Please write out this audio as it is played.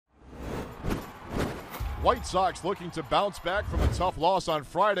White Sox looking to bounce back from a tough loss on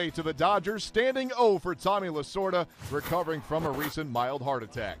Friday to the Dodgers, standing O for Tommy Lasorda, recovering from a recent mild heart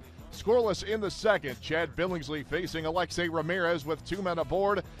attack. Scoreless in the second, Chad Billingsley facing Alexei Ramirez with 2 men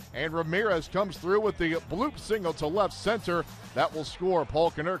aboard, and Ramirez comes through with the bloop single to left center. That will score Paul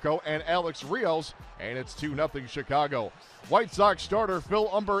Konerko and Alex Rios, and it's 2-0 Chicago. White Sox starter Phil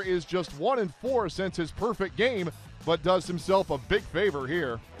Humber is just 1-4 since his perfect game, but does himself a big favor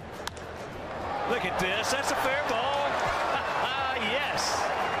here. Look at this. That's a fair ball. Yes.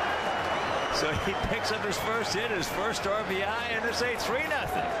 So he picks up his first hit, his first RBI, and it's a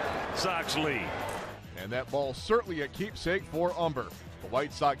 3-0 Sox lead. And that ball certainly a keepsake for Humber. The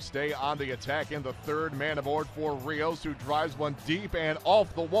White Sox stay on the attack in the third, man aboard for Rios, who drives one deep and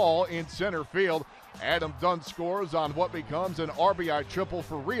off the wall in center field. Adam Dunn scores on what becomes an RBI triple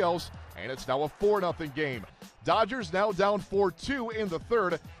for Rios, and it's now a 4-0 game. Dodgers now down 4-2 in the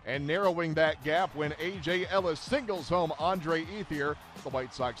third, and narrowing that gap when A.J. Ellis singles home Andre Ethier. The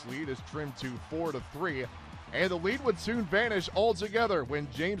White Sox lead is trimmed to 4-3, and the lead would soon vanish altogether when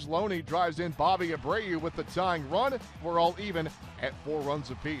James Loney drives in Bobby Abreu with the tying run. We're all even at 4 runs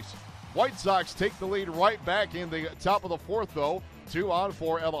apiece. White Sox take the lead right back in the top of the fourth, though. 2 on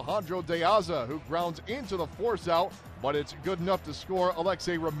for Alejandro De Aza, who grounds into the force out, but it's good enough to score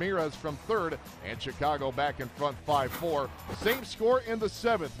Alexei Ramirez from third, and Chicago back in front 5-4. Same score in the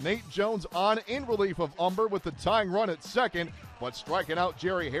seventh. Nate Jones on in relief of Humber with the tying run at second, but striking out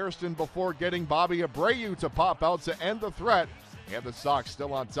Jerry Hairston before getting Bobby Abreu to pop out to end the threat, and the Sox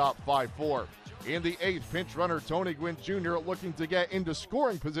still on top 5-4. In the eighth, pinch runner Tony Gwynn Jr. looking to get into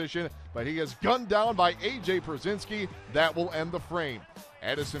scoring position, but he is gunned down by A.J. Przinsky. That will end the frame.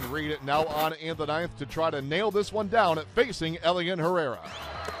 Addison Reed now on in the ninth to try to nail this one down, facing Elian Herrera.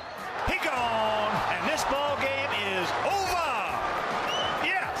 He gone, and this ball game is over.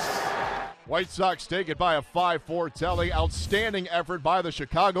 Yes. White Sox take it by a 5-4 tally. Outstanding effort by the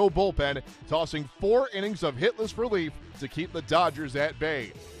Chicago bullpen, tossing 4 innings of hitless relief to keep the Dodgers at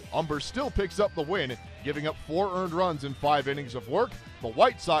bay. Humber still picks up the win, giving up 4 earned runs in 5 innings of work. The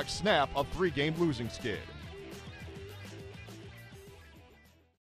White Sox snap a 3-game losing skid.